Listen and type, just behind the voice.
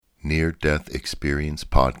Near-Death Experience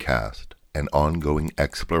Podcast, an ongoing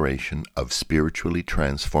exploration of spiritually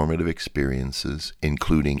transformative experiences,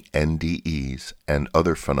 including NDEs and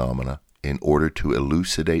other phenomena, in order to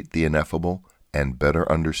elucidate the ineffable and better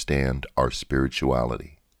understand our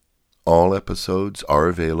spirituality. All episodes are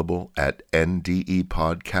available at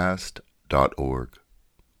ndepodcast.org.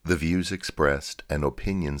 The views expressed and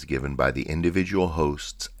opinions given by the individual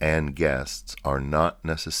hosts and guests are not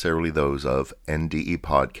necessarily those of NDE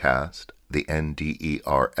Podcast, the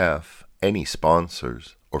NDERF, any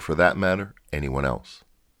sponsors, or for that matter, anyone else.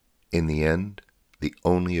 In the end, the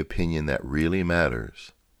only opinion that really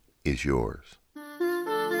matters is yours.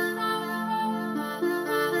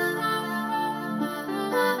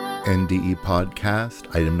 NDE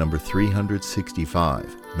Podcast, item number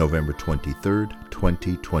 365, November 23rd,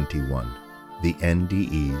 2021. The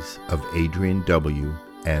NDEs of Adrian W.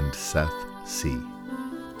 and Seth C.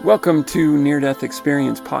 Welcome to Near-Death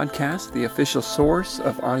Experience Podcast, the official source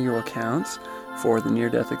of audio accounts for the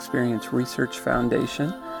Near-Death Experience Research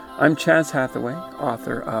Foundation. I'm Chaz Hathaway,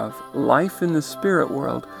 author of Life in the Spirit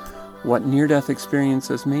World, What Near-Death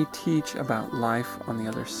Experiences May Teach About Life on the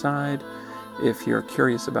Other Side. If you're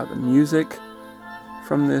curious about the music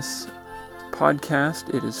from this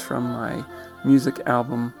podcast, it is from my music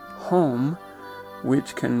album Home,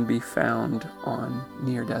 which can be found on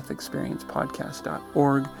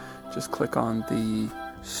neardeathexperiencepodcast.org. Just click on the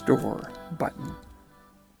store button.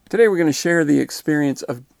 Today we're going to share the experience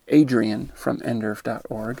of Adrian from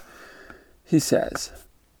nderf.org. He says,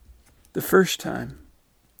 "The first time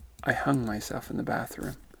I hung myself in the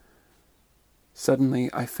bathroom, suddenly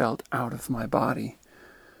I felt out of my body.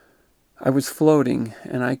 I was floating,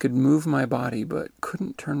 and I could move my body but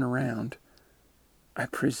couldn't turn around. I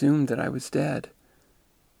presumed that I was dead.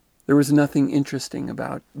 There was nothing interesting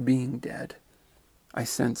about being dead. I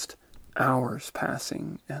sensed hours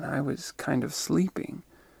passing, and I was kind of sleeping.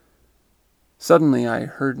 Suddenly I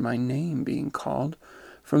heard my name being called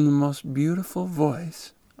from the most beautiful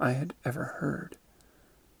voice I had ever heard.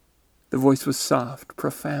 The voice was soft,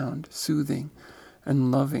 profound, soothing, and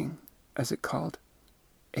loving as it called,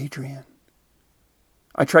 'Adrian.'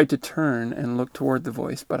 I tried to turn and look toward the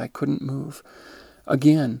voice, but I couldn't move.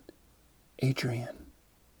 Again, 'Adrian.'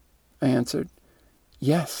 I answered,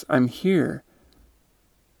 'Yes, I'm here.'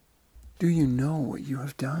 'Do you know what you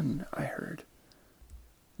have done?' I heard.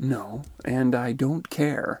 'No, and I don't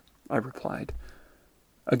care,' I replied.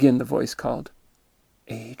 Again the voice called,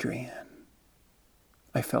 'Adrian.'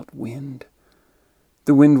 I felt wind.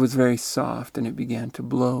 The wind was very soft, and it began to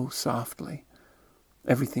blow softly.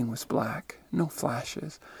 Everything was black, no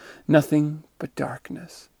flashes, nothing but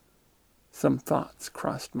darkness. Some thoughts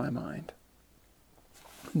crossed my mind.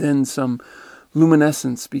 Then some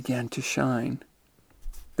luminescence began to shine.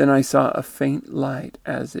 Then I saw a faint light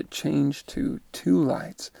as it changed to two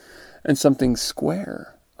lights, and something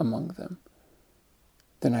square among them.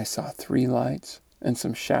 Then I saw three lights, and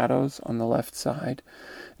some shadows on the left side.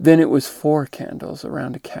 Then it was 4 candles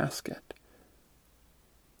around a casket.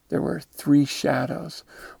 There were 3 shadows,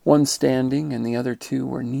 one standing and the other 2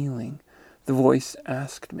 were kneeling. The voice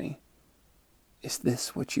asked me, 'Is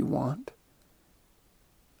this what you want?'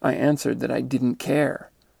 I answered that I didn't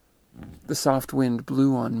care. The soft wind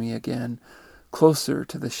blew on me again, closer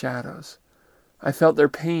to the shadows. I felt their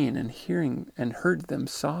pain and heard them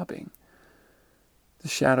sobbing. The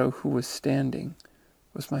shadow who was standing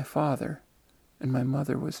was my father, and my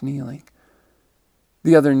mother was kneeling.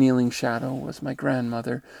 The other kneeling shadow was my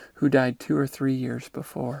grandmother, who died 2 or 3 years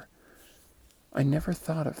before. I never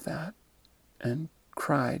thought of that, and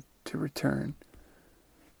cried to return.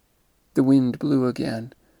 The wind blew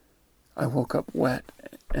again. I woke up wet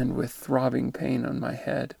and with throbbing pain on my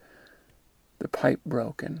head. The pipe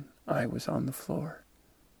broke, and I was on the floor."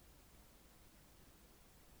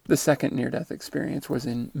 The second near-death experience was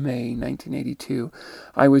in May 1982.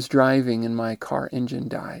 I was driving and my car engine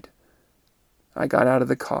died. I got out of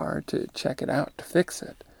the car to check it out, to fix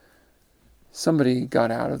it. Somebody got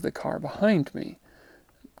out of the car behind me,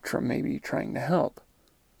 maybe trying to help,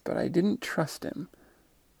 but I didn't trust him.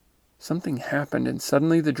 Something happened, and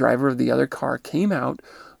suddenly the driver of the other car came out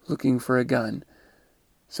looking for a gun.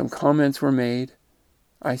 Some comments were made.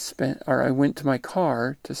 I went to my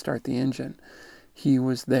car to start the engine. He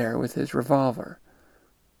was there with his revolver.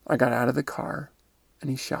 I got out of the car, and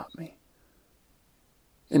he shot me.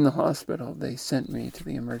 In the hospital, they sent me to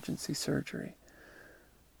the emergency surgery.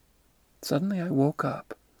 Suddenly I woke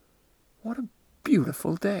up. What a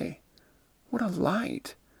beautiful day. What a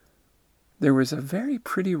light. There was a very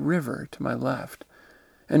pretty river to my left,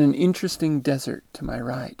 and an interesting desert to my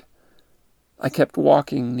right. I kept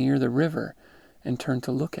walking near the river, and turned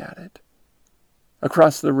to look at it.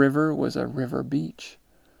 Across the river was a river beach.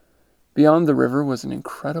 Beyond the river was an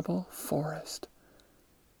incredible forest.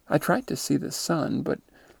 I tried to see the sun, but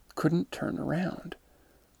couldn't turn around.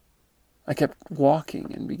 I kept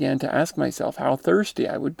walking and began to ask myself how thirsty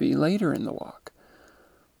I would be later in the walk.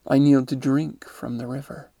 I kneeled to drink from the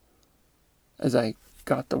river. As I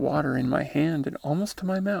got the water in my hand and almost to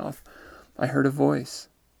my mouth, I heard a voice.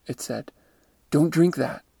 It said, "Don't drink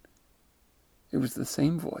that." It was the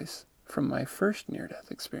same voice from my first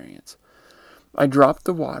near-death experience. I dropped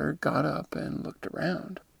the water, got up, and looked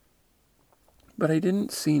around. But I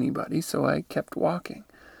didn't see anybody, so I kept walking.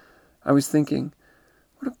 I was thinking,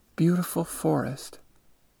 what a beautiful forest.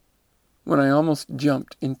 When I almost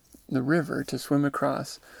jumped in the river to swim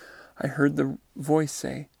across, I heard the voice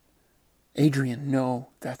say, "Adrian, no,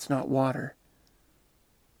 that's not water."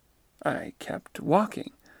 I kept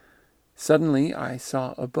walking. Suddenly, I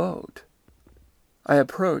saw a boat. I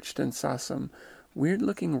approached and saw some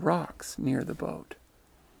weird-looking rocks near the boat.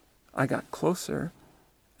 I got closer,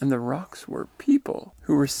 and the rocks were people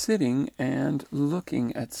who were sitting and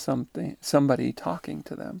looking at somebody talking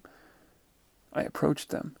to them. I approached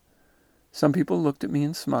them. Some people looked at me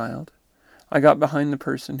and smiled. I got behind the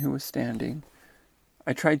person who was standing.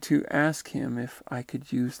 I tried to ask him if I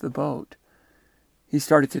could use the boat. He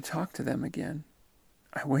started to talk to them again.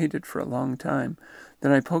 I waited for a long time.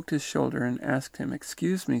 Then I poked his shoulder and asked him,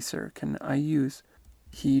 "Excuse me, sir, can I use..."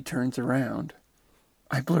 He turns around.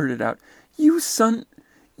 I blurted out, "You son,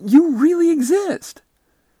 you really exist!"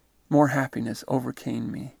 More happiness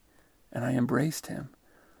overcame me, and I embraced him.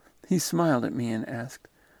 He smiled at me and asked,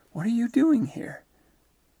 "What are you doing here?"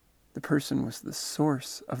 The person was the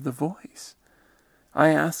source of the voice. I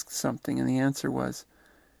asked something, and the answer was,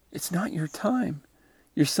 "It's not your time.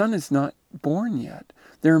 Your son is not born yet.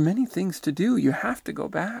 There are many things to do. You have to go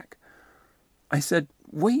back." I said,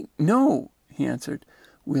 "Wait, no," he answered.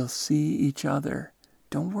 "We'll see each other.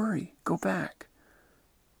 Don't worry, go back."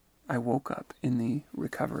 I woke up in the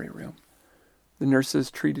recovery room. The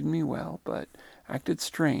nurses treated me well, but acted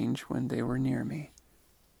strange when they were near me.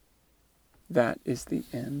 That is the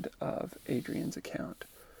end of Adrian's account.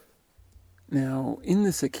 Now, in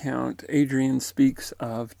this account, Adrian speaks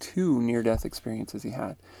of 2 near-death experiences he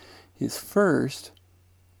had. His first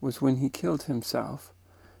was when he killed himself,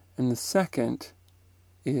 and the second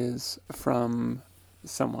is from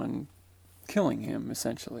someone killing him,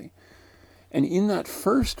 essentially. And in that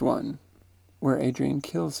first one, where Adrian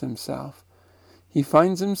kills himself, he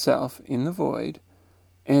finds himself in the void,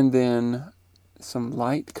 and then some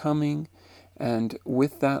light coming, and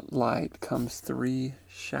with that light comes 3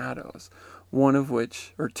 shadows, one of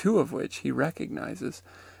which, or 2 of which, he recognizes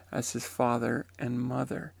as his father and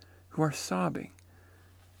mother, who are sobbing.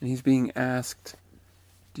 And he's being asked,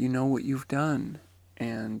 "Do you know what you've done?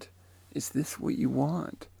 And is this what you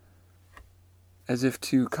want?" As if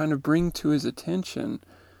to kind of bring to his attention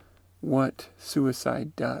what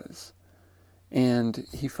suicide does. And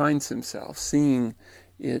he finds himself seeing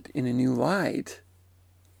it in a new light,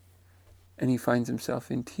 and he finds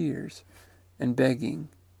himself in tears and begging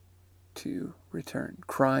to return,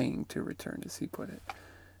 crying to return, as he put it.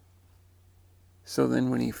 So then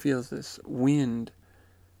when he feels this wind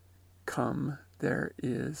come, there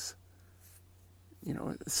is,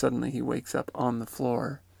 suddenly he wakes up on the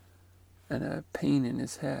floor and a pain in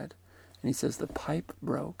his head. And he says, "The pipe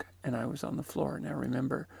broke and I was on the floor." Now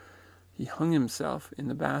remember, he hung himself in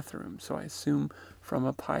the bathroom, so I assume from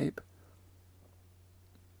a pipe.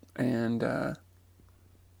 And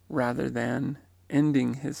rather than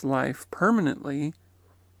ending his life permanently,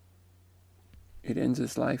 it ends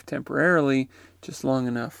his life temporarily, just long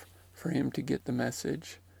enough for him to get the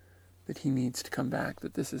message that he needs to come back,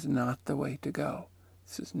 that this is not the way to go.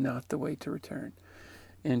 This is not the way to return.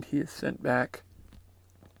 And he is sent back,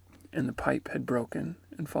 and the pipe had broken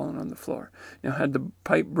and fallen on the floor. Now, had the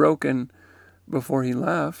pipe broken before he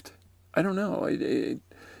left, I don't know.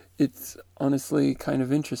 It's honestly kind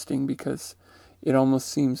of interesting, because it almost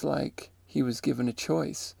seems like he was given a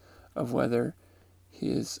choice of whether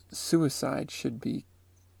his suicide should be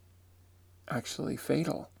actually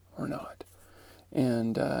fatal or not.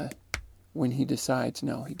 And when he decides,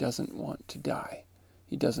 no, he doesn't want to die.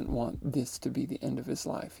 He doesn't want this to be the end of his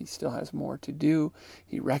life. He still has more to do.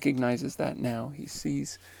 He recognizes that now. He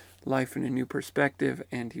sees life in a new perspective,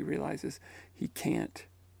 and he realizes he can't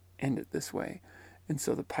end it this way. And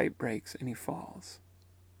so the pipe breaks and he falls.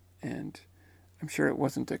 And I'm sure it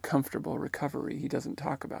wasn't a comfortable recovery. He doesn't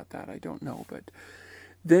talk about that. I don't know. But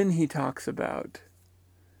then he talks about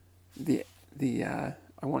the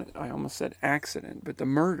I almost said accident, but the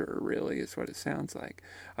murder really is what it sounds like.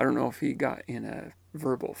 I don't know if he got in a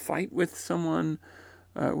verbal fight with someone,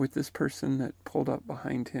 with this person that pulled up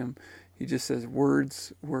behind him. He just says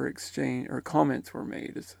words were exchanged, or comments were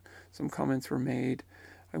made. Some comments were made.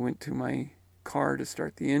 I went to my car to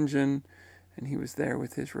start the engine, and he was there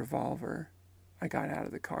with his revolver. I got out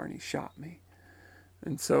of the car and he shot me.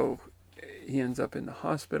 And so he ends up in the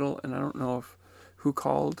hospital, and I don't know who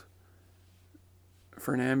called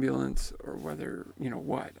for an ambulance or whether,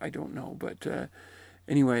 what, I don't know. But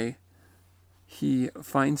anyway, he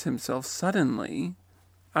finds himself suddenly,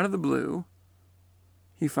 out of the blue,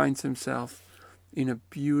 he finds himself in a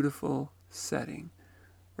beautiful setting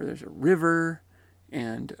where there's a river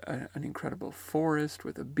and an incredible forest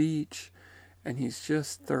with a beach, and he's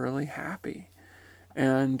just thoroughly happy.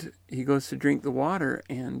 And he goes to drink the water,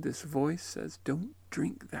 and this voice says, "Don't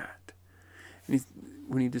drink that." And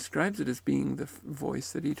when he describes it as being the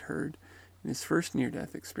voice that he'd heard in his first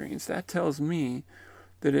near-death experience, that tells me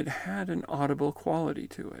that it had an audible quality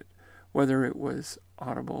to it, whether it was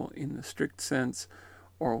audible in the strict sense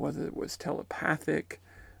or whether it was telepathic,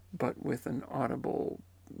 but with an audible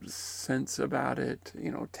sense about it,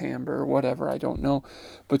 timbre, whatever, I don't know.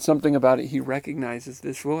 But something about it, he recognizes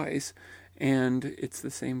this voice, and it's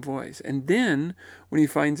the same voice. And then when he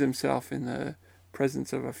finds himself in the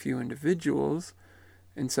presence of a few individuals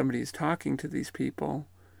and somebody is talking to these people,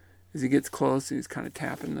 as he gets close, he's kind of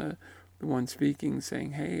tapping the one speaking,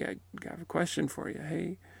 saying, "Hey, I have a question for you,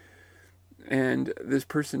 hey." And this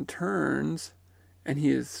person turns, and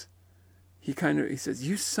he says,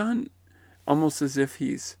 "You son," almost as if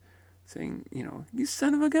he's saying, "You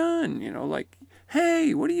son of a gun," like,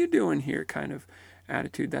 "Hey, what are you doing here?" kind of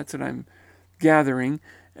attitude. That's what I'm gathering.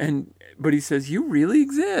 But he says, "You really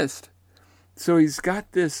exist." So he's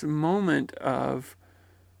got this moment of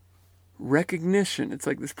recognition. It's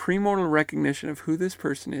like this premortal recognition of who this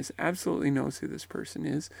person is, absolutely knows who this person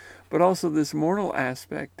is, but also this mortal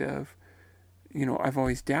aspect of, I've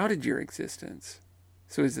always doubted your existence.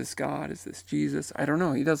 So is this God? Is this Jesus? I don't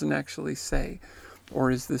know. He doesn't actually say.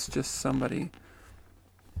 Or is this just somebody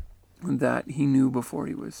that he knew before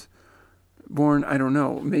he was born? I don't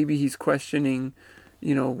know. Maybe he's questioning,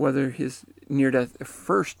 whether his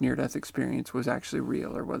first near-death experience was actually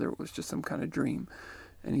real or whether it was just some kind of dream.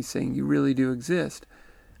 And he's saying, "You really do exist."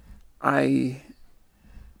 I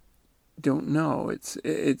don't know.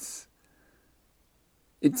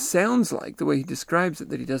 It sounds like, the way he describes it,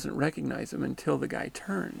 that he doesn't recognize him until the guy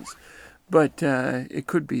turns. But it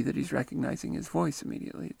could be that he's recognizing his voice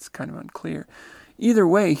immediately. It's kind of unclear. Either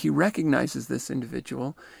way, he recognizes this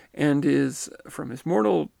individual and is, from his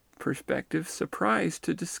mortal perspective, surprised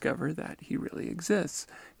to discover that he really exists.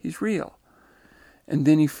 He's real. And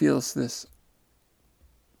then he feels this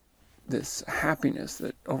happiness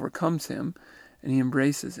that overcomes him, and he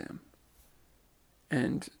embraces him.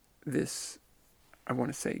 And this, I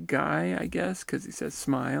want to say guy, I guess, because he says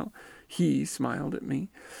smile. He smiled at me.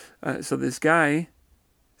 So this guy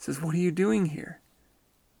says, "What are you doing here?"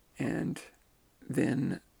 And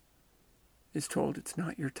then is told, "It's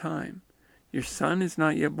not your time. Your son is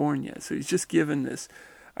not yet born yet." So he's just given this,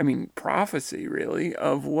 prophecy, really,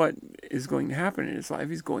 of what is going to happen in his life.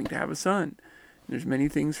 He's going to have a son. There's many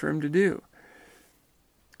things for him to do.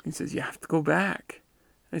 He says, "You have to go back."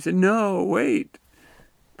 I said, "No, wait."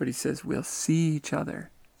 But he says, "We'll see each other.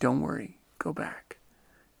 Don't worry. Go back."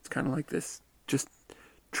 It's kind of like this, just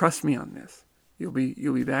trust me on this. You'll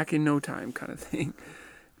be back in no time kind of thing.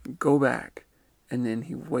 Go back. And then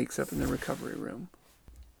he wakes up in the recovery room.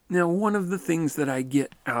 Now, one of the things that I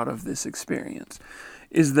get out of this experience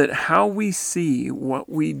is that how we see what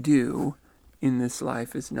we do in this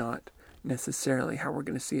life is not necessarily how we're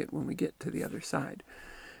going to see it when we get to the other side.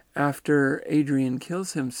 After Adrian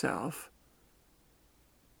kills himself,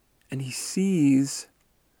 and he sees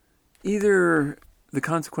either the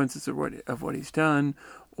consequences of what he's done,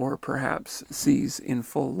 or perhaps sees in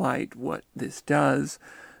full light what this does.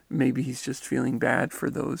 Maybe he's just feeling bad for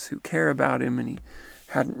those who care about him, and he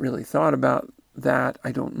hadn't really thought about that.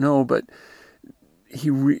 I don't know, but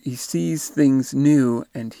he sees things new,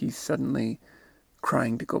 and he's suddenly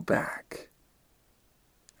crying to go back,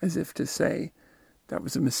 as if to say, that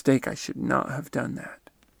was a mistake. I should not have done that.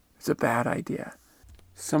 It's a bad idea.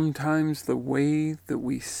 Sometimes the way that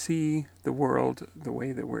we see the world, the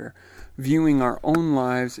way that we're viewing our own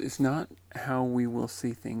lives, is not how we will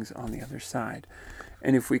see things on the other side.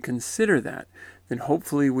 And if we consider that, then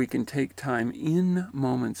hopefully we can take time in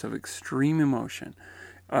moments of extreme emotion,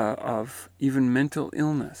 of even mental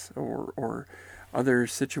illness or other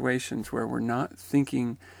situations where we're not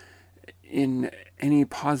thinking in any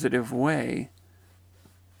positive way,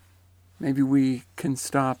 maybe we can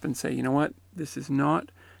stop and say, you know what, this is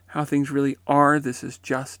not how things really are, this is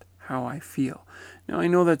just how I feel. Now, I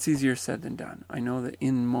know that's easier said than done. I know that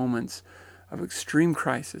in moments of extreme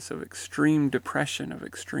crisis, of extreme depression, of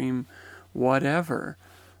extreme whatever,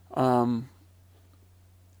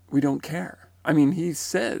 we don't care. I mean, he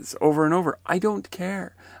says over and over, I don't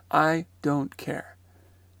care. I don't care.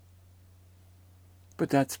 But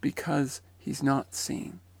that's because he's not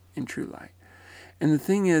seeing in true light. And the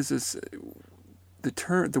thing is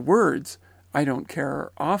the words, I don't care,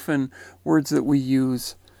 are often words that we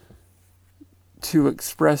use to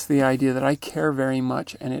express the idea that I care very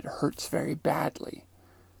much and it hurts very badly.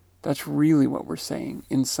 That's really what we're saying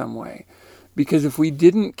in some way. Because if we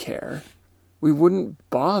didn't care, we wouldn't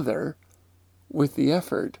bother with the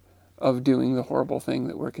effort of doing the horrible thing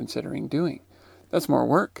that we're considering doing. That's more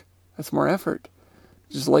work. That's more effort.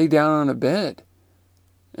 Just lay down on a bed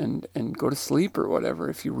and go to sleep or whatever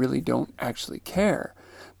if you really don't actually care.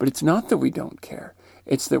 But it's not that we don't care.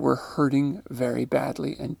 It's that we're hurting very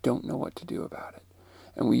badly and don't know what to do about it.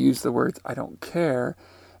 And we use the words, I don't care,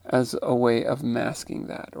 as a way of masking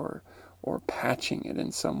that or patching it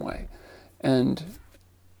in some way. And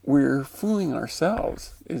we're fooling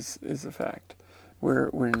ourselves is a fact. We're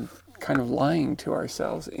kind of lying to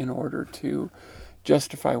ourselves in order to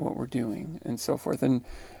justify what we're doing and so forth. And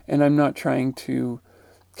I'm not trying to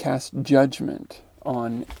cast judgment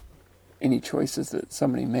on any choices that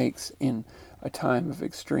somebody makes in a time of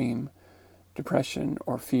extreme depression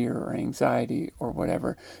or fear or anxiety or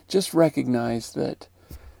whatever. Just recognize that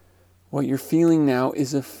what you're feeling now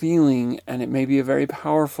is a feeling, and it may be a very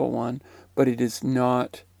powerful one, but it is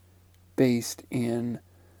not based in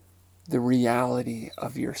the reality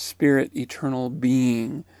of your spirit, eternal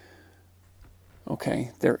being.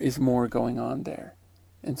 Okay, there is more going on there.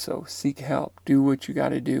 And so seek help. Do what you got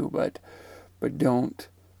to do, but don't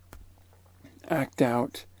act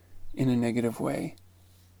out in a negative way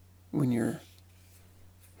when you're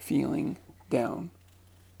feeling down,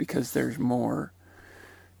 because there's more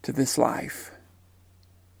to this life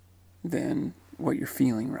than what you're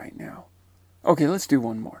feeling right now. Okay, let's do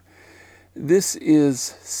one more. This is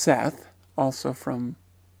Seth, also from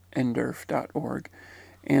ndurf.org,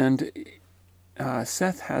 and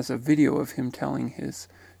Seth has a video of him telling his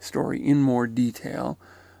story in more detail.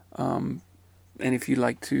 And if you'd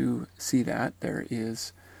like to see that, there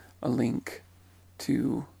is a link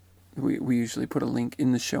to, we usually put a link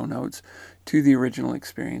in the show notes to the original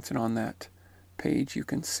experience, and on that page you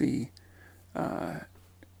can see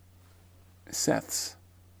Seth's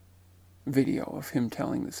video of him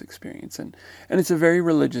telling this experience. And it's a very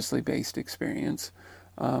religiously based experience,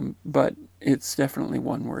 but it's definitely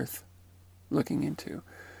one worth looking into.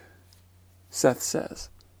 Seth says,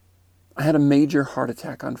 I had a major heart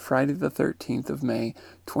attack on Friday the 13th of May,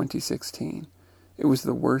 2016. It was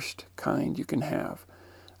the worst kind you can have.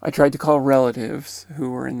 I tried to call relatives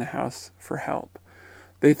who were in the house for help.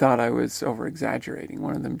 They thought I was over-exaggerating.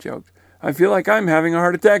 One of them joked, I feel like I'm having a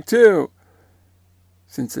heart attack too.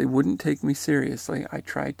 Since they wouldn't take me seriously, I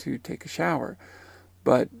tried to take a shower.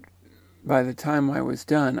 But by the time I was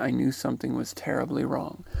done, I knew something was terribly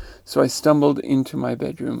wrong. So I stumbled into my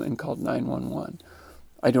bedroom and called 911.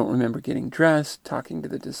 I don't remember getting dressed, talking to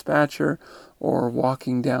the dispatcher, or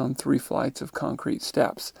walking down 3 flights of concrete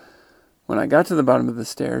steps. When I got to the bottom of the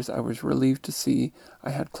stairs, I was relieved to see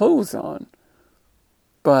I had clothes on,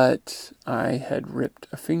 but I had ripped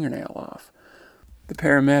a fingernail off. The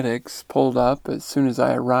paramedics pulled up as soon as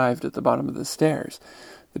I arrived at the bottom of the stairs.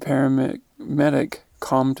 The paramedic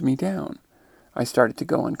calmed me down. I started to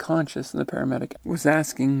go unconscious, and the paramedic was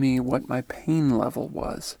asking me what my pain level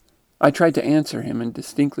was. I tried to answer him and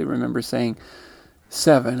distinctly remember saying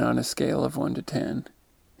 7 on a scale of 1 to 10.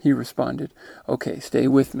 He responded, okay, stay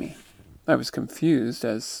with me. I was confused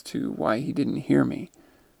as to why he didn't hear me.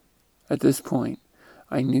 At this point,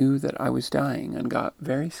 I knew that I was dying and got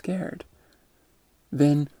very scared.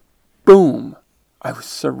 Then, boom! I was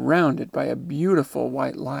surrounded by a beautiful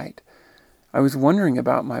white light. I was wondering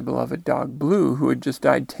about my beloved dog Blue, who had just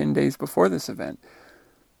died 10 days before this event.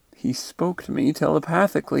 He spoke to me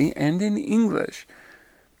telepathically and in English.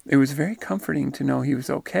 It was very comforting to know he was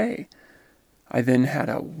okay. I then had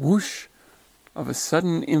a whoosh of a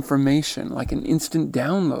sudden information, like an instant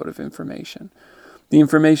download of information. The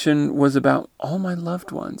information was about all my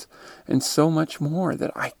loved ones, and so much more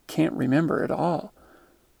that I can't remember at all.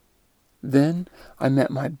 Then I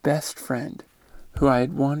met my best friend, who I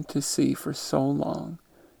had wanted to see for so long.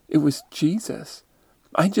 It was Jesus.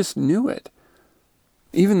 I just knew it.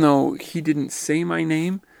 Even though he didn't say my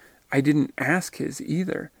name, I didn't ask his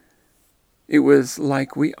either. It was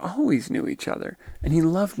like we always knew each other, and he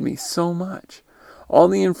loved me so much. All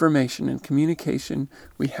the information and communication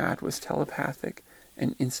we had was telepathic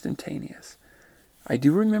and instantaneous. I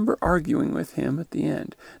do remember arguing with him at the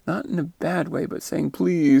end, not in a bad way, but saying,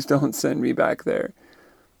 "Please don't send me back there."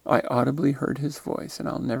 I audibly heard his voice, and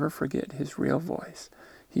I'll never forget his real voice.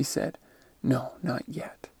 He said, "No, not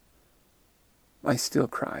yet." I still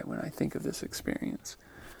cry when I think of this experience.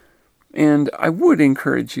 And I would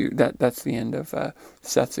encourage you, that's the end of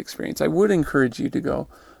Seth's experience. I would encourage you to go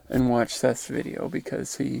and watch Seth's video,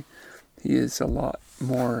 because he is a lot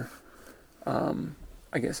more,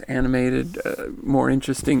 animated, more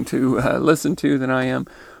interesting to listen to than I am.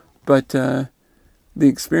 But the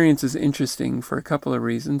experience is interesting for a couple of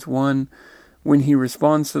reasons. One, when he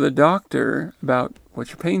responds to the doctor about what's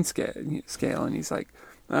your pain scale, and he's like,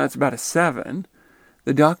 "It's about a 7."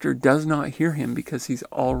 The doctor does not hear him because he's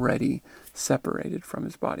already separated from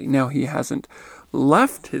his body. Now, he hasn't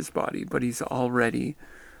left his body, but he's already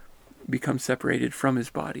become separated from his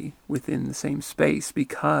body within the same space,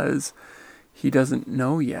 because he doesn't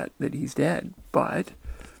know yet that he's dead. But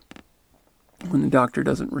when the doctor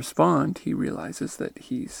doesn't respond, he realizes that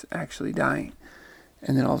he's actually dying.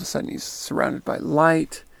 And then all of a sudden he's surrounded by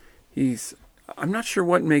light. I'm not sure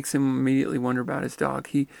what makes him immediately wonder about his dog.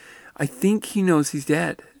 I think he knows he's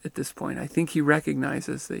dead at this point. I think he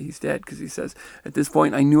recognizes that he's dead, because he says, "At this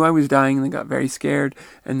point, I knew I was dying and then got very scared."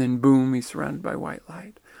 And then boom, he's surrounded by white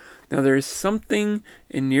light. Now, there is something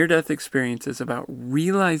in near-death experiences about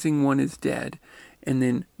realizing one is dead and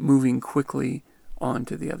then moving quickly on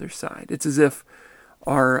to the other side. It's as if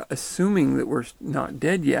our assuming that we're not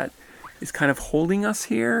dead yet is kind of holding us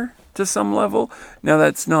here to some level. Now,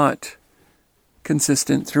 that's not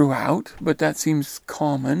consistent throughout, but that seems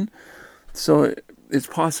common. So it's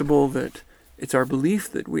possible that it's our belief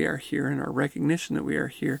that we are here and our recognition that we are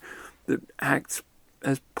here that acts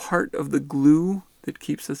as part of the glue that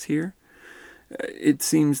keeps us here. It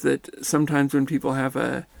seems that sometimes when people have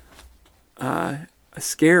a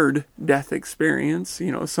scared death experience,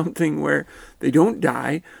 something where they don't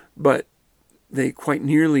die, but they quite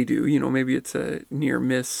nearly do. Maybe it's a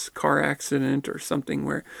near-miss car accident or something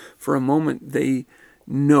where for a moment they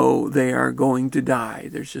know they are going to die.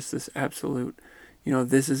 There's just this absolute,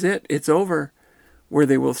 this is it, it's over, where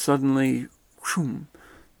they will suddenly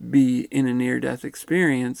be in a near-death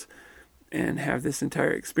experience and have this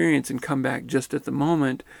entire experience and come back just at the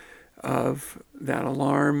moment of that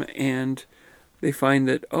alarm, and they find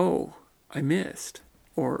that, "Oh, I missed,"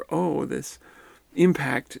 or, "Oh, this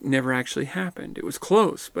impact never actually happened. It was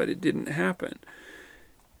close, but it didn't happen."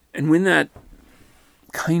 And when that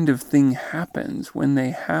kind of thing happens, when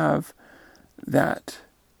they have that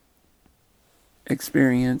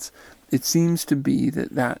experience, it seems to be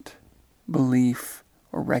that belief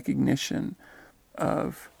or recognition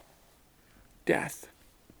of death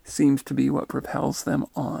seems to be what propels them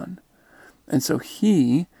on. And so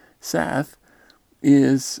Seth,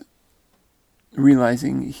 is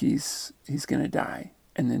realizing he's going to die,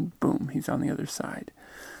 and then boom, he's on the other side.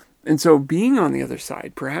 And so being on the other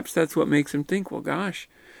side, perhaps that's what makes him think, well, gosh,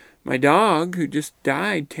 my dog who just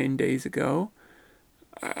died 10 days ago,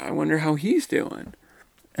 I wonder how he's doing.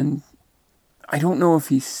 And I don't know if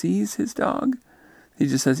he sees his dog. He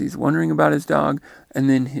just says he's wondering about his dog, and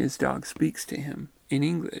then his dog speaks to him in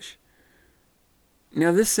English.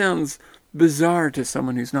 Now, this sounds bizarre to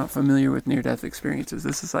someone who's not familiar with near-death experiences.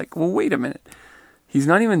 This is like, well, wait a minute. He's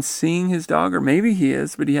not even seeing his dog, or maybe he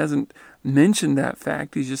is, but he hasn't mentioned that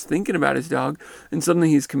fact. He's just thinking about his dog, and suddenly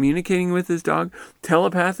he's communicating with his dog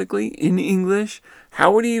telepathically in English.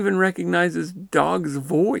 How would he even recognize his dog's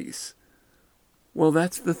voice? Well,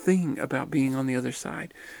 that's the thing about being on the other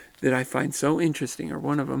side that I find so interesting, or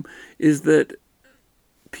one of them, is that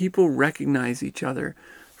people recognize each other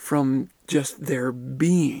from just their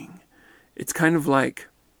being. It's kind of like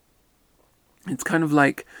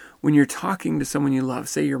when you're talking to someone you love,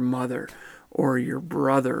 say your mother or your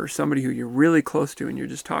brother or somebody who you're really close to, and you're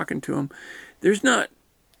just talking to them. There's not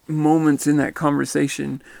moments in that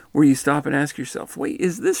conversation where you stop and ask yourself, wait,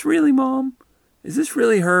 is this really Mom? Is this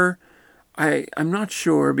really her? I'm not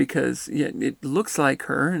sure, because it looks like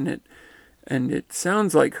her and it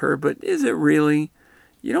sounds like her, but is it really?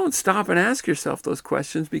 You don't stop and ask yourself those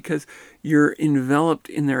questions because you're enveloped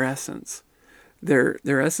in their essence. Their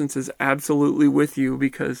essence is absolutely with you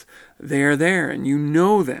because they are there and you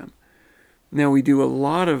know them. Now, we do a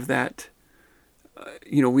lot of that,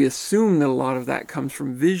 we assume that a lot of that comes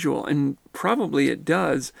from visual, and probably it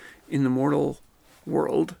does in the mortal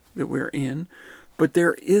world that we're in, but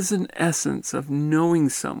there is an essence of knowing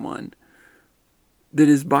someone that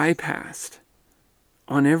is bypassed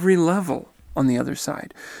on every level on the other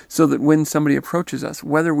side, so that when somebody approaches us,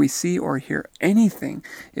 whether we see or hear anything,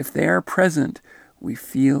 if they are present, we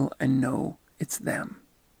feel and know it's them.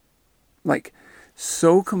 Like,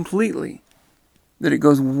 so completely that it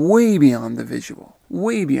goes way beyond the visual.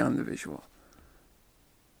 Way beyond the visual.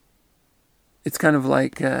 It's kind of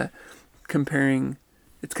like comparing,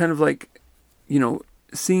 it's kind of like,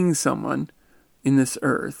 seeing someone in this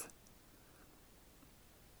earth.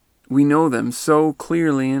 We know them so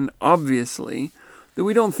clearly and obviously that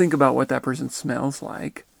we don't think about what that person smells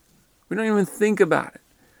like. We don't even think about it.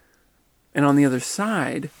 And on the other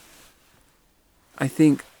side, I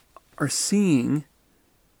think our seeing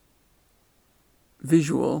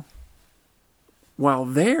visual, while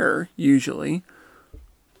there usually,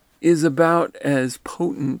 is about as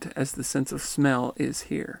potent as the sense of smell is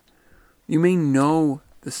here. You may know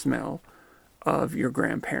the smell of your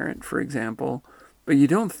grandparent, for example, but you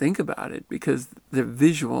don't think about it because the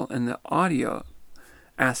visual and the audio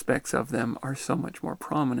aspects of them are so much more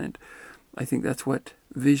prominent. I think that's what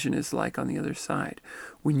vision is like on the other side.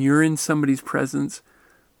 When you're in somebody's presence,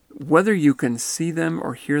 whether you can see them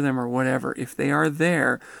or hear them or whatever, if they are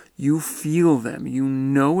there, you feel them. You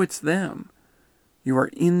know it's them. You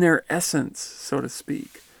are in their essence, so to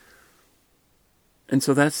speak. And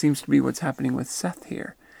so that seems to be what's happening with Seth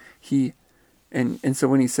here. And so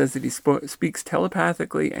when he says that he speaks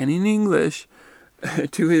telepathically and in English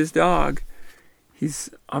to his dog, he's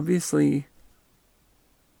obviously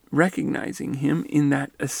recognizing him in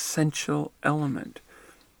that essential element.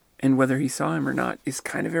 And whether he saw him or not is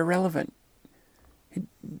kind of irrelevant. He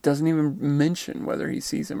doesn't even mention whether he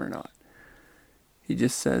sees him or not. He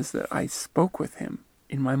just says that I spoke with him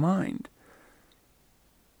in my mind.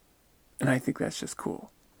 And I think that's just cool.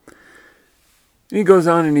 And he goes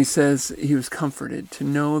on and he says he was comforted to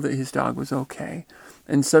know that his dog was okay.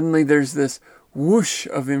 And suddenly there's this whoosh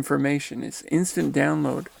of information, this instant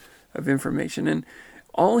download of information. And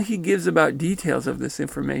all he gives about details of this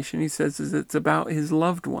information, he says, is it's about his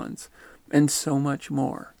loved ones and so much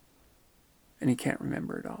more. And he can't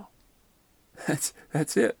remember it all. That's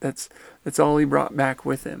it. That's all he brought back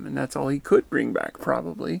with him. And that's all he could bring back,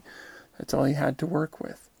 probably. That's all he had to work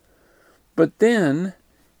with. But then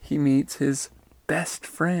he meets his best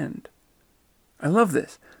friend. I love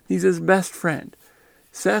this. He's his best friend.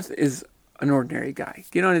 Seth is an ordinary guy.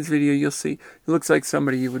 Get on his video, you'll see. He looks like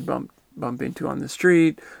somebody you would bump into on the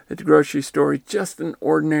street, at the grocery store. He's just an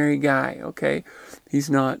ordinary guy, okay? He's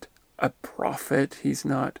not a prophet. He's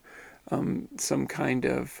not some kind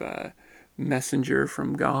of messenger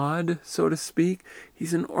from God, so to speak.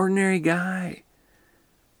 He's an ordinary guy.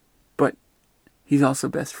 But he's also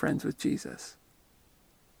best friends with Jesus.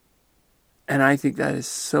 And I think that is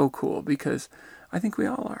so cool because I think we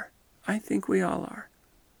all are. I think we all are.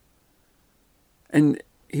 And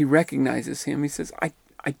he recognizes him. He says, I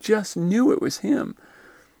just knew it was him.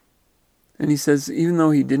 And he says, even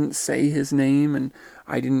though he didn't say his name and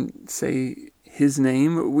I didn't say his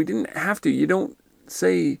name, we didn't have to. You don't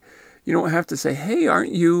have to say, hey,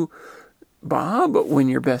 aren't you Bob? When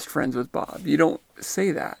you're best friends with Bob. You don't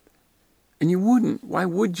say that. And you wouldn't. Why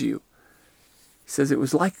would you? He says, it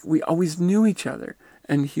was like we always knew each other.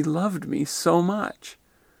 And he loved me so much.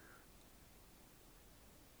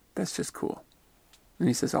 That's just cool. And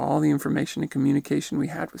he says all the information and communication we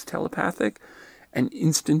had was telepathic and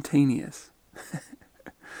instantaneous.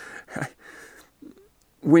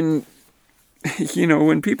 When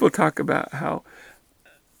people talk about how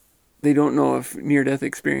they don't know if near-death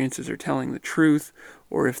experiences are telling the truth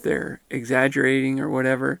or if they're exaggerating or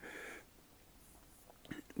whatever,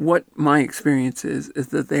 what my experience is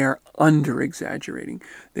that they are under-exaggerating.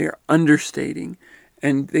 They are understating,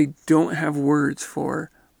 and they don't have words for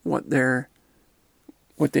what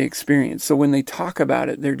they experience. So when they talk about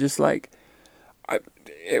it, they're just like,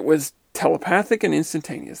 it was telepathic and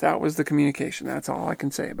instantaneous. That was the communication. That's all I can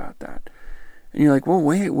say about that. And you're like, well,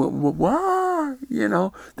 wait, what?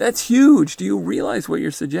 That's huge. Do you realize what you're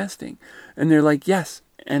suggesting? And they're like, yes,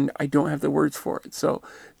 and I don't have the words for it. So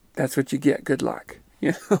that's what you get. Good luck.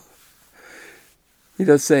 He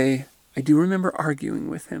does say, I do remember arguing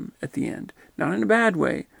with him at the end. Not in a bad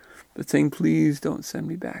way, but saying, please don't send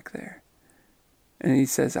me back there. And he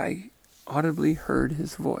says, I audibly heard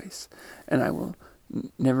his voice, and I will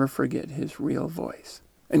never forget his real voice.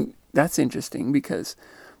 And that's interesting because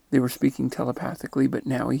they were speaking telepathically, but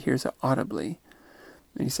now he hears it audibly.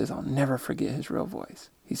 And he says, I'll never forget his real voice.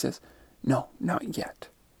 He says, no, not yet.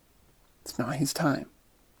 It's not his time.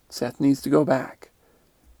 Seth needs to go back.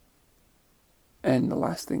 And the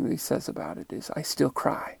last thing that he says about it is, I still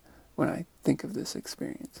cry when I think of this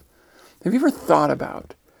experience. Have you ever thought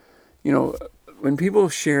about, when people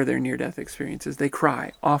share their near-death experiences, they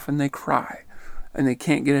cry. Often they cry, and they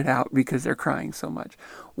can't get it out because they're crying so much.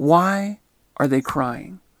 Why are they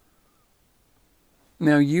crying?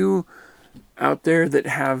 Now, you out there that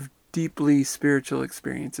have deeply spiritual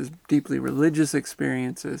experiences, deeply religious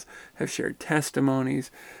experiences, have shared testimonies,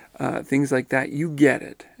 things like that, you get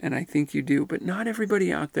it, and I think you do, but not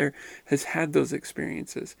everybody out there has had those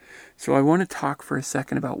experiences. So I want to talk for a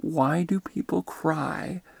second about why do people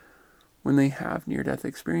cry when they have near-death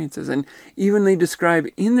experiences. And even they describe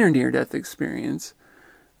in their near-death experience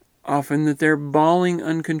often that they're bawling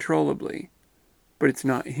uncontrollably, but it's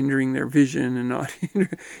not hindering their vision and not,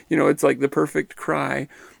 it's like the perfect cry,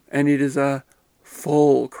 and it is a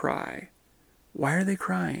full cry. Why are they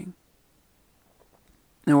crying?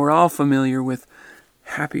 Now, we're all familiar with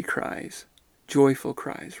happy cries, joyful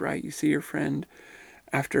cries, right? You see your friend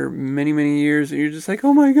after many, many years, and you're just like,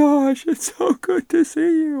 oh my gosh, it's so good to see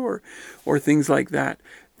you, or things like that.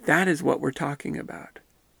 That is what we're talking about.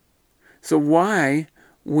 So why,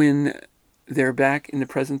 when they're back in the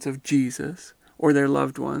presence of Jesus, or their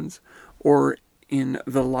loved ones, or in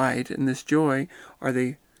the light, in this joy, are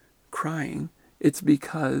they crying? It's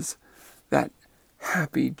because that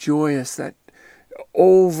happy, joyous, that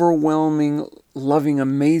overwhelming, loving,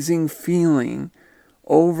 amazing feeling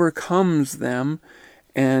overcomes them,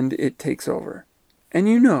 and it takes over.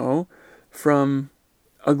 And from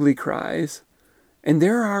ugly cries, and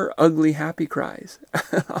there are ugly happy cries.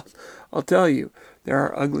 I'll tell you, there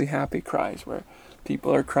are ugly happy cries where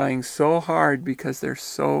people are crying so hard because they're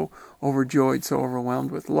so overjoyed, so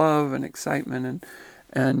overwhelmed with love and excitement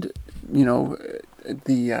and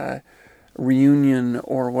the reunion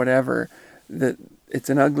or whatever, that it's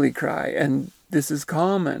an ugly cry, and this is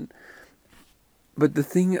common. But the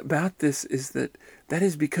thing about this is that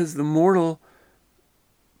is because the mortal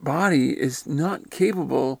body is not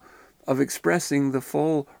capable of expressing the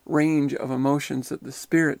full range of emotions that the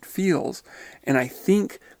spirit feels. And I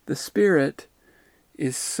think the spirit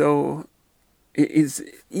is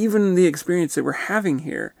even the experience that we're having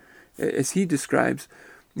here, as he describes,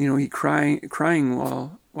 he crying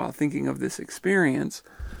while thinking of this experience,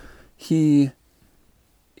 he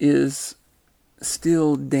is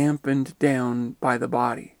still dampened down by the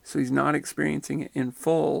body. So he's not experiencing it in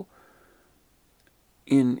full,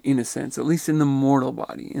 in a sense, at least in the mortal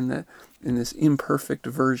body, in this imperfect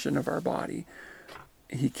version of our body.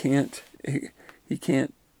 He can't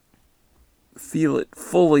feel it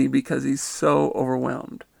fully because he's so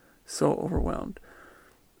overwhelmed.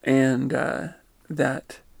 And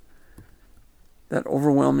that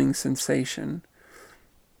overwhelming sensation,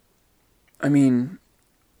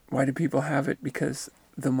 why do people have it? Because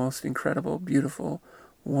the most incredible, beautiful,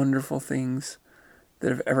 wonderful things that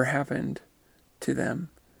have ever happened to them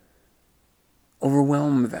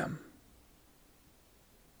overwhelm them.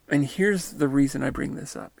 And here's the reason I bring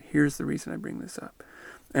this up.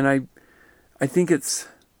 And I think it's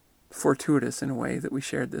fortuitous in a way that we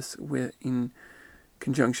shared this in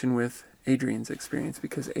conjunction with Adrian's experience,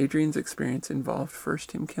 because Adrian's experience involved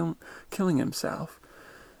first him killing himself.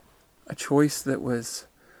 A choice that was,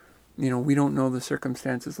 we don't know the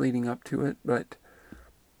circumstances leading up to it, but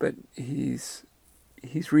he's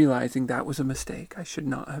realizing that was a mistake. I should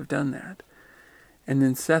not have done that. And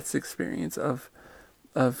then Seth's experience of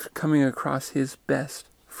coming across his best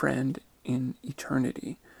friend in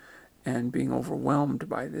eternity and being overwhelmed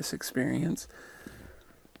by this experience.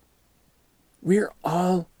 We're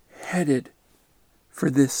all headed for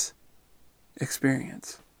this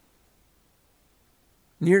experience.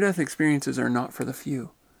 Near-death experiences are not for the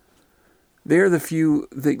few. They're the few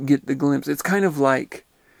that get the glimpse. It's kind of like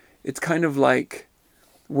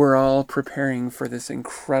we're all preparing for this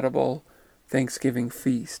incredible Thanksgiving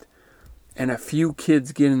feast, and a few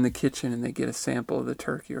kids get in the kitchen and they get a sample of the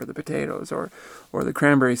turkey or the potatoes or the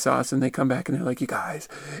cranberry sauce, and they come back and they're like, you guys,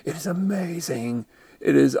 it is amazing.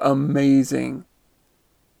 It is amazing.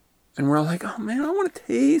 And we're all like, oh man, I want to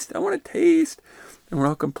taste. And we're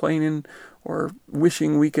all complaining or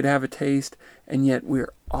wishing we could have a taste, and yet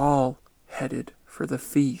we're all headed for the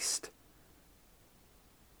feast.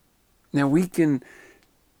 Now we can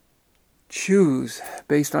choose,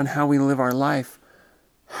 based on how we live our life,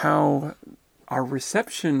 how our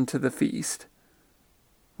reception to the feast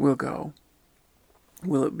will go.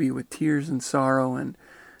 Will it be with tears and sorrow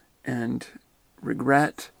and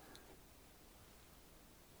regret?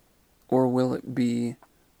 Or will it be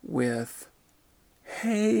with,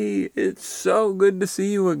 hey, it's so good to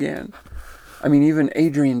see you again? Even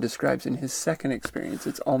Adrian describes in his second experience,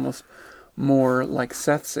 it's almost more like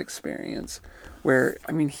Seth's experience, where,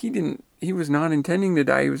 he was not intending to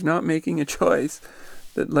die. He was not making a choice,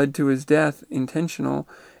 that led to his death, intentional,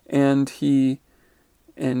 and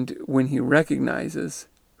when he recognizes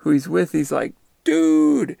who he's with, he's like,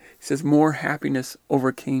 dude, he says, more happiness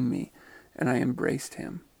overcame me, and I embraced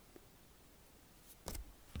him.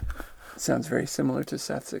 Sounds very similar to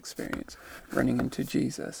Seth's experience, running into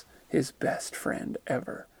Jesus, his best friend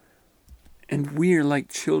ever. And we are like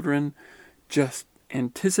children, just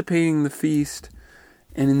anticipating the feast,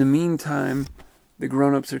 and in the meantime, the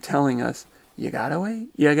grown-ups are telling us, you gotta wait,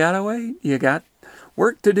 you got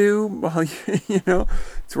work to do. Well,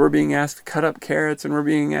 so we're being asked to cut up carrots, and we're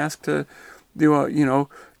being asked to do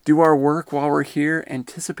our work while we're here,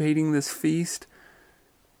 anticipating this feast.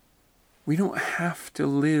 We don't have to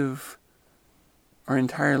live our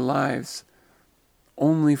entire lives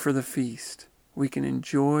only for the feast. We can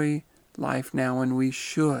enjoy life now, and we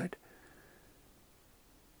should.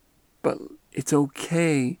 But it's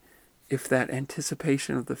okay if that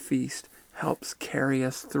anticipation of the feast helps carry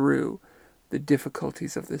us through the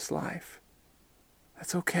difficulties of this life.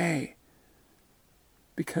 That's okay,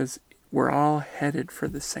 because we're all headed for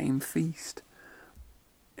the same feast.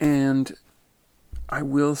 And I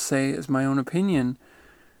will say, as my own opinion,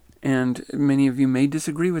 and many of you may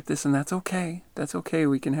disagree with this, and that's okay. That's okay.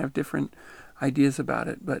 We can have different ideas about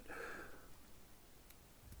it. But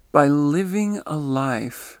by living a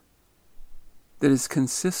life that is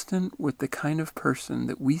consistent with the kind of person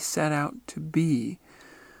that we set out to be,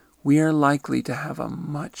 we are likely to have a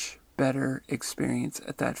much better experience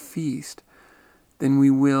at that feast than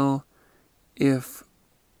we will if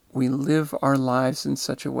we live our lives in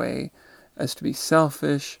such a way as to be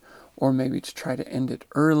selfish, or maybe to try to end it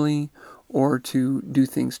early, or to do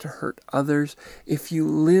things to hurt others. If you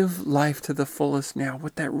live life to the fullest now,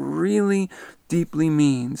 what that really deeply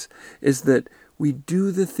means is that we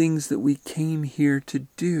do the things that we came here to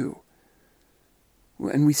do.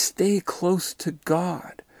 And we stay close to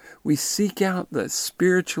God. We seek out the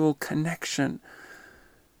spiritual connection.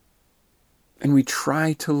 And we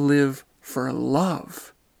try to live for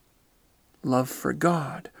love. Love for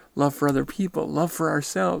God. Love for other people. Love for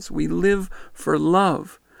ourselves. We live for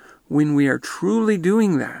love. When we are truly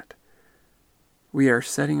doing that, we are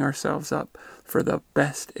setting ourselves up for the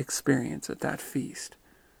best experience at that feast.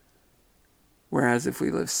 Whereas if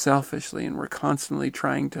we live selfishly and we're constantly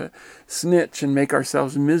trying to snitch and make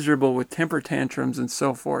ourselves miserable with temper tantrums and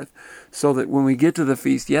so forth, so that when we get to the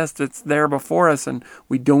feast, yes, it's there before us, and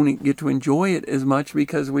we don't get to enjoy it as much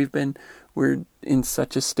because we're in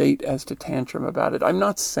such a state as to tantrum about it. I'm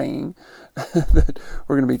not saying that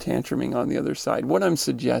we're going to be tantruming on the other side. What I'm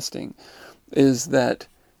suggesting is that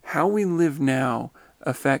how we live now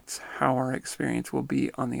affects how our experience will be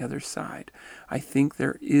on the other side. I think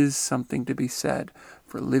there is something to be said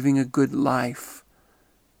for living a good life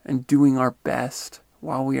and doing our best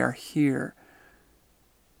while we are here.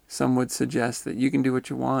 Some would suggest that you can do what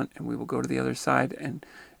you want and we will go to the other side and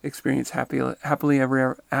experience happily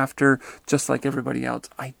ever after, just like everybody else.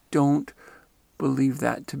 I don't believe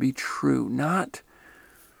that to be true. Not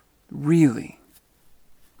really.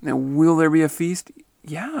 Now, will there be a feast?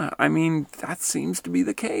 Yeah, that seems to be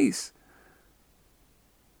the case.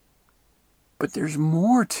 But there's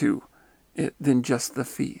more to it than just the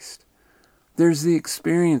feast. There's the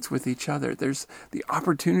experience with each other. There's the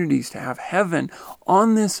opportunities to have heaven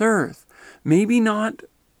on this earth. Maybe not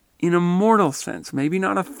in a mortal sense, maybe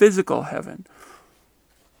not a physical heaven.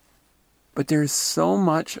 But there's so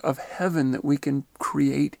much of heaven that we can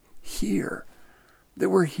create here, that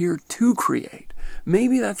we're here to create.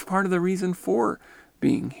 Maybe that's part of the reason for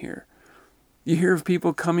being here. You hear of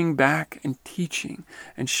people coming back and teaching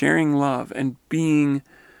and sharing love and being,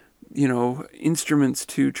 instruments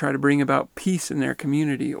to try to bring about peace in their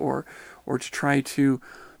community, or to try to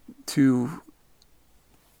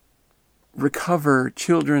recover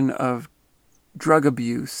children of drug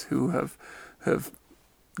abuse who have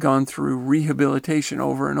gone through rehabilitation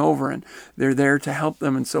over and over, and they're there to help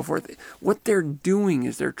them and so forth. What they're doing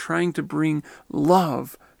is they're trying to bring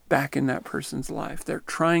love back in that person's life. They're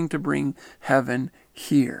trying to bring heaven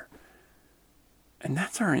here. And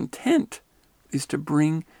that's our intent, is to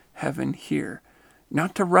bring heaven here.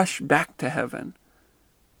 Not to rush back to heaven,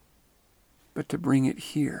 but to bring it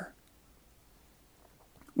here.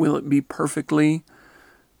 Will it be perfectly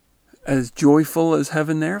as joyful as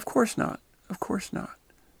heaven there? Of course not. Of course not.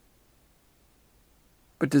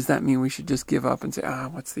 But does that mean we should just give up and say,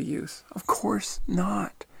 what's the use? Of course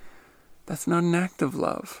not. That's not an act of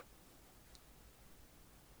love.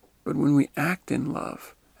 But when we act in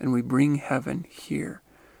love and we bring heaven here,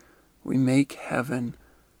 we make heaven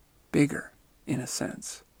bigger, in a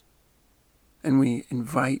sense. And we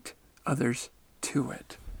invite others to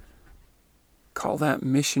it. Call that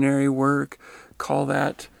missionary work. Call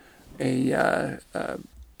that a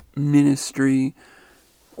ministry.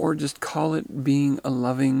 Or just call it being a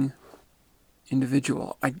loving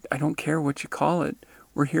individual. I don't care what you call it.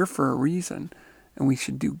 We're here for a reason. And we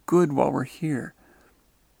should do good while we're here.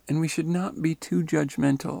 And we should not be too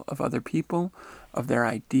judgmental of other people, of their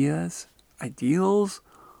ideas, ideals,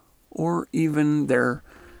 or even their,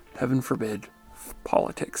 heaven forbid,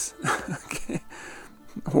 politics. Okay?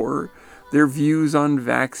 Or their views on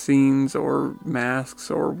vaccines or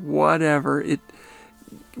masks or whatever.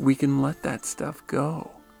 We can let that stuff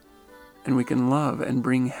go. And we can love and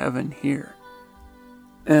bring heaven here.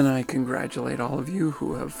 And I congratulate all of you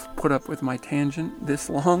who have put up with my tangent this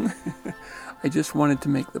long. I just wanted to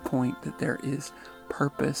make the point that there is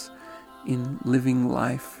purpose in living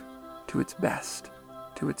life to its best,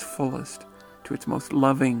 to its fullest, to its most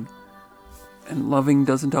loving. And loving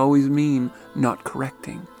doesn't always mean not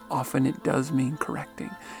correcting. Often it does mean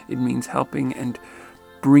correcting. It means helping and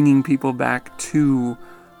bringing people back to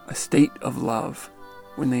a state of love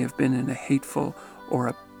when they have been in a hateful or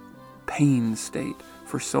a pain state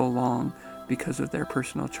for so long because of their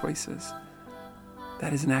personal choices.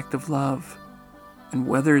 That is an act of love. And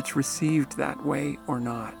whether it's received that way or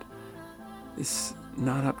not is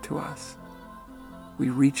not up to us. We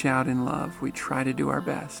reach out in love. We try to do our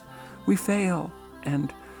best. We fail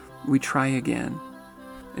and we try again.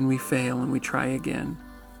 And we fail and we try again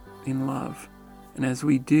in love. And as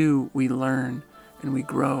we do, we learn and we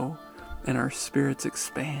grow and our spirits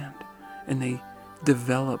expand and they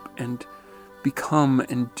develop and become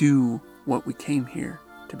and do what we came here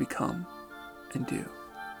to become and do.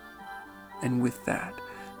 And with that,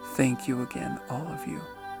 thank you again, all of you,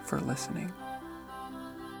 for listening.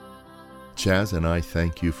 Chaz and I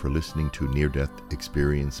thank you for listening to Near Death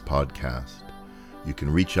Experience Podcast. You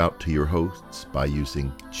can reach out to your hosts by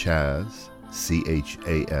using Chaz,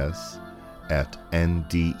 C-H-A-S, at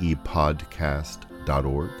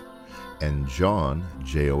ndepodcast.org and John,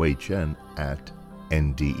 John, at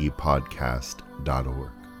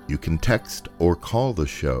ndepodcast.org. You can text or call the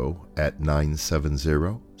show at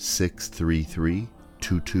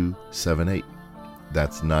 970-633-2278.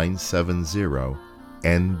 That's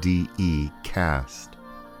 970-NDE-CAST.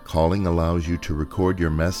 Calling allows you to record your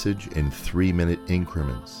message in 3-minute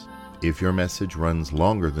increments. If your message runs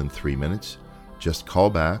longer than 3 minutes, just call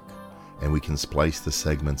back and we can splice the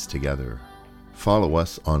segments together. Follow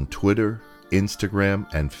us on Twitter, Instagram,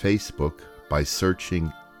 and Facebook by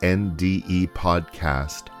searching NDE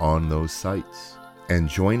Podcast on those sites. And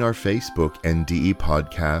join our Facebook NDE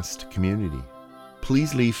Podcast community.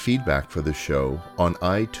 Please leave feedback for the show on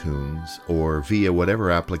iTunes or via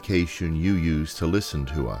whatever application you use to listen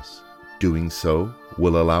to us. Doing so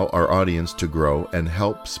will allow our audience to grow and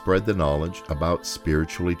help spread the knowledge about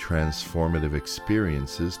spiritually transformative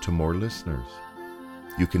experiences to more listeners.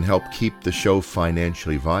 You can help keep the show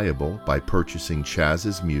financially viable by purchasing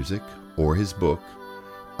Chaz's music or his book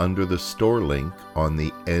under the store link on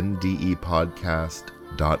the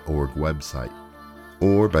ndepodcast.org website,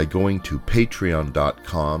 or by going to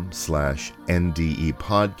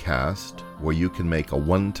patreon.com/ndepodcast, where you can make a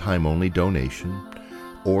one-time only donation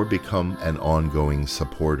or become an ongoing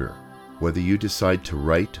supporter. Whether you decide to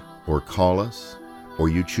write or call us, or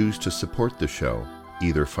you choose to support the show,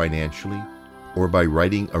 either financially or by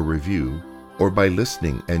writing a review, or by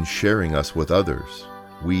listening and sharing us with others,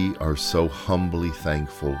 we are so humbly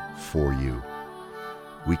thankful for you.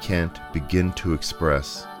 We can't begin to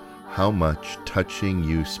express how much touching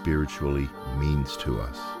you spiritually means to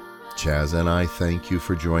us. Chaz and I thank you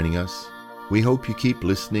for joining us. We hope you keep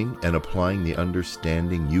listening and applying the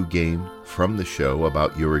understanding you gain from the show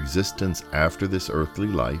about your existence after this earthly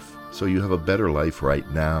life, so you have a better life right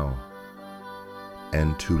now,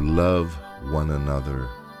 and to love one another.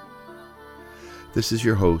 This is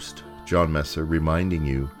your host, John Messer, reminding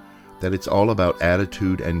you that it's all about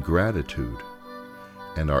attitude and gratitude,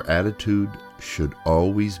 and our attitude should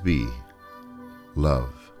always be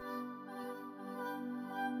love.